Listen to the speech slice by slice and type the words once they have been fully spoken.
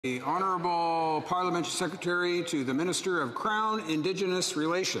The Honourable Parliamentary Secretary to the Minister of Crown Indigenous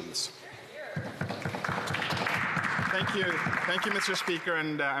Relations. Thank you, Mr. Speaker,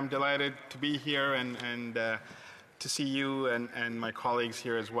 and I'm delighted to be here and to see you and my colleagues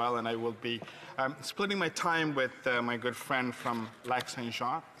here as well. And I will be splitting my time with my good friend from Lac Saint-Louis.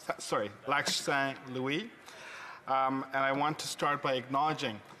 And I want to start by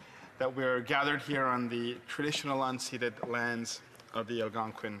acknowledging that we're gathered here on the traditional unceded lands of the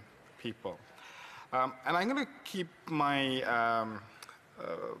Algonquin people. And I'm going to keep my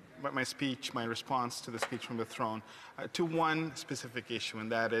my speech, my response to the speech from the throne, to one specific issue, and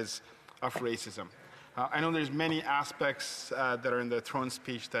that is of racism. I know there's many aspects that are in the throne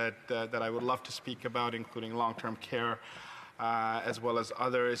speech that I would love to speak about, including long-term care, as well as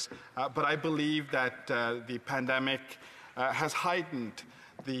others. But I believe that the pandemic has heightened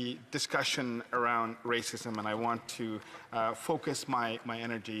the discussion around racism, and I want to focus my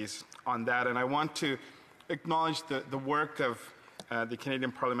energies on that. And I want to acknowledge the work of the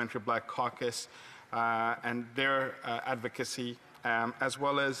Canadian Parliamentary Black Caucus and their advocacy, as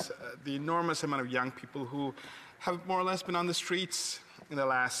well as the enormous amount of young people who have more or less been on the streets in the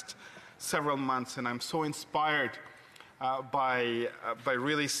last several months. And I'm so inspired by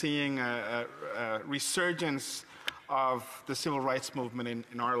really seeing a resurgence of the civil rights movement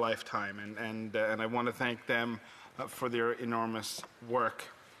in our lifetime, and I want to thank them for their enormous work.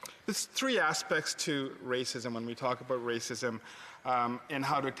 There's three aspects to racism when we talk about racism, and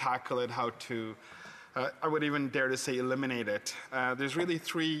how to tackle it, how to, I would even dare to say, eliminate it. There's really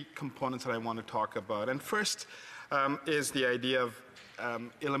three components that I want to talk about. And first is the idea of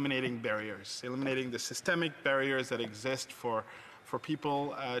eliminating barriers, eliminating the systemic barriers that exist for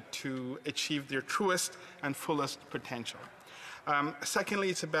people to achieve their truest and fullest potential. Secondly,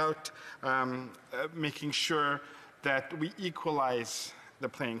 it's about making sure that we equalize the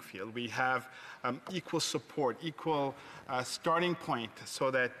playing field. We have equal support, equal starting point,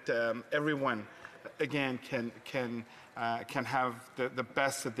 so that everyone, again, can have the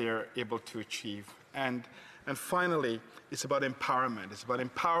best that they're able to achieve. And finally, it's about empowerment. It's about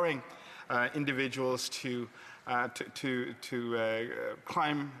empowering individuals to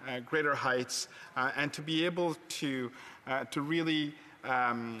climb greater heights and to be able to really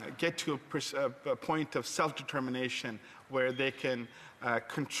get to a point of self-determination where they can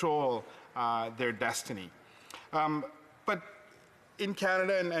control their destiny. But in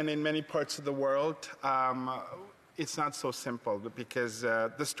Canada and in many parts of the world, it's not so simple, because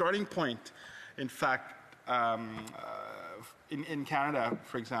the starting point, in fact, in Canada,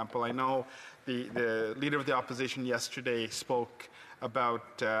 for example, I know the leader of the opposition yesterday spoke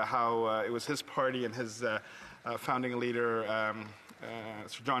about how it was his party and his founding leader,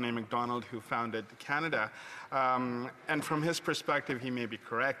 Sir John A. Macdonald, who founded Canada. And from his perspective, he may be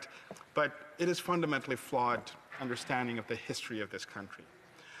correct, but it is fundamentally flawed understanding of the history of this country.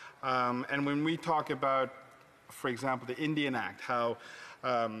 And when we talk about, for example, the Indian Act, how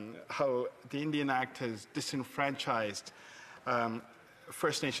the Indian Act has disenfranchised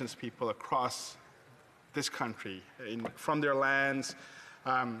First Nations people across this country, from their lands,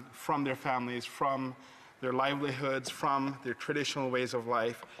 from their families, from their livelihoods, from their traditional ways of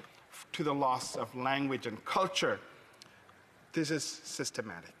life, to the loss of language and culture. This is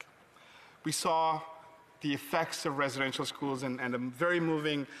systematic. We saw the effects of residential schools, and a very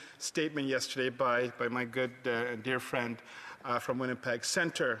moving statement yesterday by my good dear friend from Winnipeg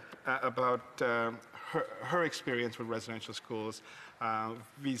Centre about her experience with residential schools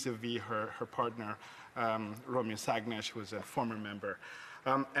vis-a-vis her partner, Romeo Sagnesh, who was a former member.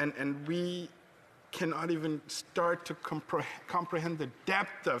 And we cannot even start to comprehend the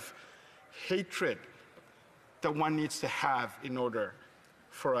depth of hatred that one needs to have in order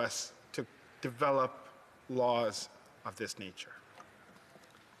for us to develop laws of this nature.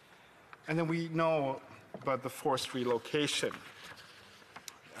 And then we know about the forced relocation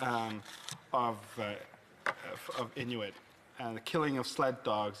of Inuit, and the killing of sled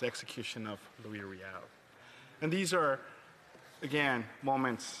dogs, the execution of Louis Riel. And these are, again,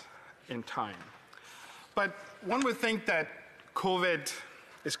 moments in time. But one would think that COVID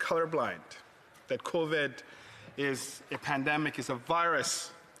is colorblind, that COVID is a pandemic, is a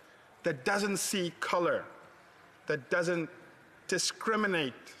virus that doesn't see color, that doesn't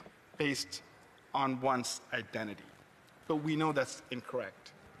discriminate based on one's identity. But we know that's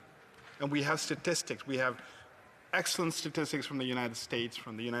incorrect. And we have statistics. We have excellent statistics from the United States,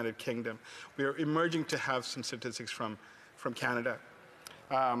 from the United Kingdom. We are emerging to have some statistics from Canada.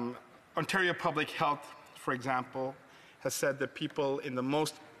 Ontario Public Health, for example, has said that people in the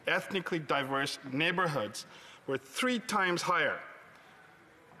most ethnically diverse neighborhoods were 3 times higher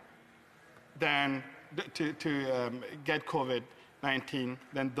than get COVID-19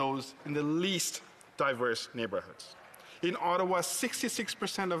 than those in the least diverse neighborhoods. In Ottawa,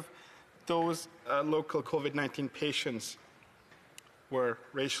 66% of those local COVID-19 patients were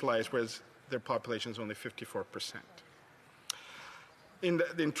racialized, whereas their population is only 54%.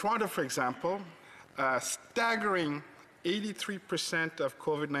 In Toronto, for example, a staggering 83% of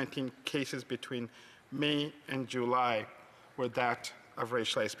COVID-19 cases between May and July were that of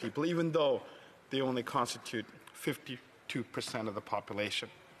racialized people, even though they only constitute 52% of the population.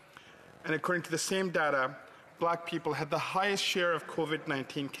 And according to the same data, Black people had the highest share of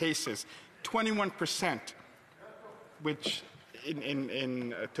COVID-19 cases, 21%, which,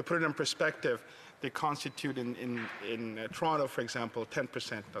 to put it in perspective, they constitute in Toronto, for example,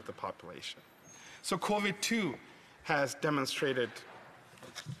 10% of the population. So COVID too has demonstrated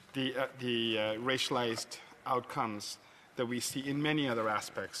the racialized outcomes that we see in many other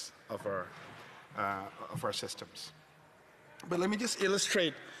aspects of our systems. But let me just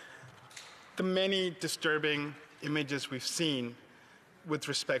illustrate the many disturbing images we've seen with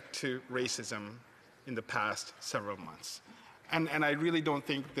respect to racism in the past several months. And I really don't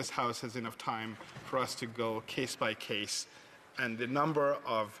think this House has enough time for us to go case by case, and the number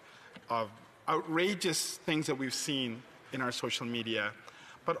of outrageous things that we've seen in our social media,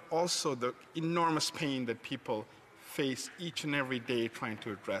 but also the enormous pain that people face each and every day trying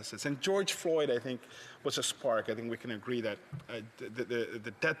to address this. And George Floyd, I think, was a spark. I think we can agree that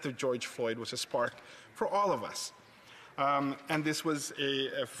the death of George Floyd was a spark for all of us. And this was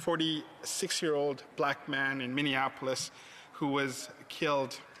a 46-year-old Black man in Minneapolis who was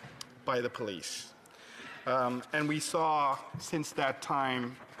killed by the police. And we saw, since that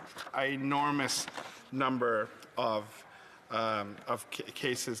time, an enormous number of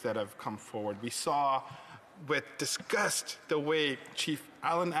cases that have come forward. We saw with disgust the way Chief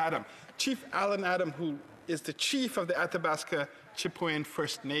Allen Adam, who is the chief of the Athabasca Chipewyan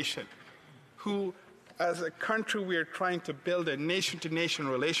First Nation, who, as a country we are trying to build a nation-to-nation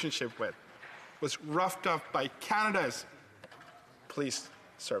relationship with, was roughed up by Canada's police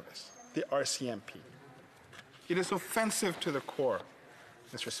service, the RCMP. It is offensive to the core,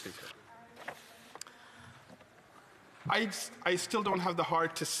 Mr. Speaker. I still don't have the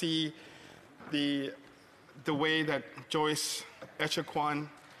heart to see the way that Joyce Echaquan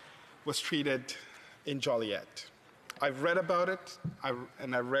was treated in Joliet. I've read about it,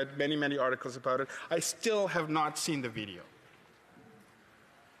 and I've read many, many articles about it. I still have not seen the video.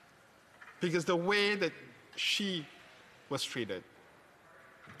 Because the way that she was treated,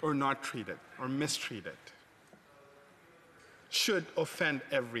 or not treated, or mistreated, should offend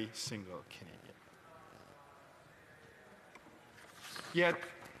every single Canadian. Yet,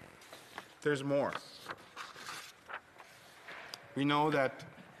 there's more. We know that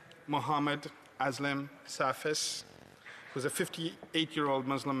Mohammed Aslam Safis, who was a 58-year-old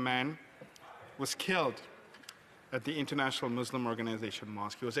Muslim man, was killed at the International Muslim Organization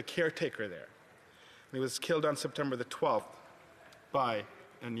Mosque. He was a caretaker there. And he was killed on September the 12th by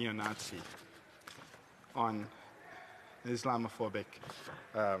a neo-Nazi on an Islamophobic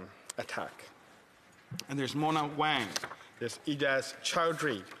attack. And there's Mona Wang, there's Ijaz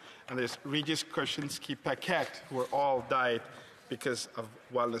Chowdhury, and there's Regis Korshinsky-Paquette, who were all died because of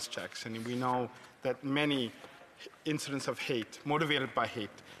wellness checks. And we know that many incidents of hate, motivated by hate,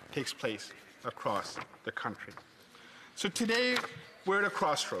 takes place across the country. So today, we're at a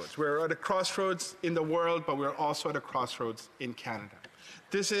crossroads. We're at a crossroads in the world, but we're also at a crossroads in Canada.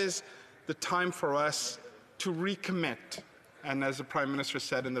 This is the time for us to recommit, and as the Prime Minister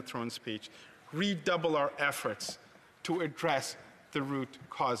said in the throne speech, redouble our efforts to address the root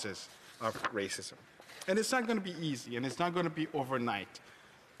causes of racism. And it's not going to be easy, and it's not going to be overnight,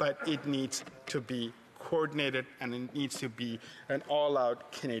 but it needs to be coordinated, and it needs to be an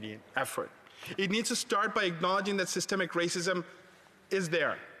all-out Canadian effort. It needs to start by acknowledging that systemic racism is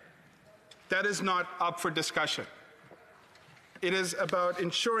there. That is not up for discussion. It is about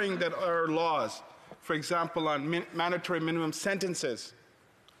ensuring that our laws, for example, on mandatory minimum sentences,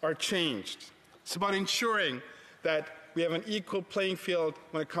 are changed. It's about ensuring that we have an equal playing field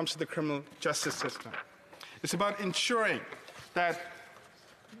when it comes to the criminal justice system. It's about ensuring that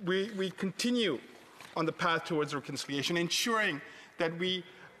we continue on the path towards reconciliation, ensuring that we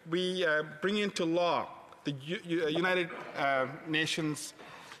bring into law the United Nations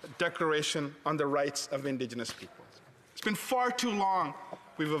Declaration on the Rights of Indigenous Peoples. It's been far too long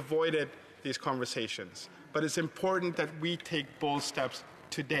we've avoided these conversations, but it's important that we take bold steps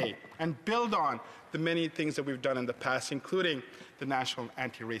today and build on the many things that we've done in the past, including the National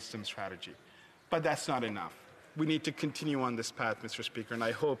Anti-Racism Strategy. But that's not enough. We need to continue on this path, Mr. Speaker, and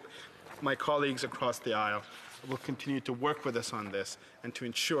I hope my colleagues across the aisle will continue to work with us on this and to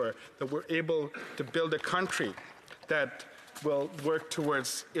ensure that we're able to build a country that will work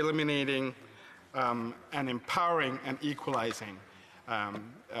towards eliminating and empowering and equalizing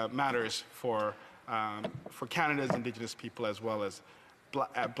matters for Canada's Indigenous people as well as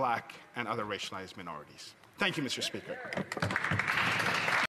Black and other racialized minorities. Thank you, Mr. Speaker.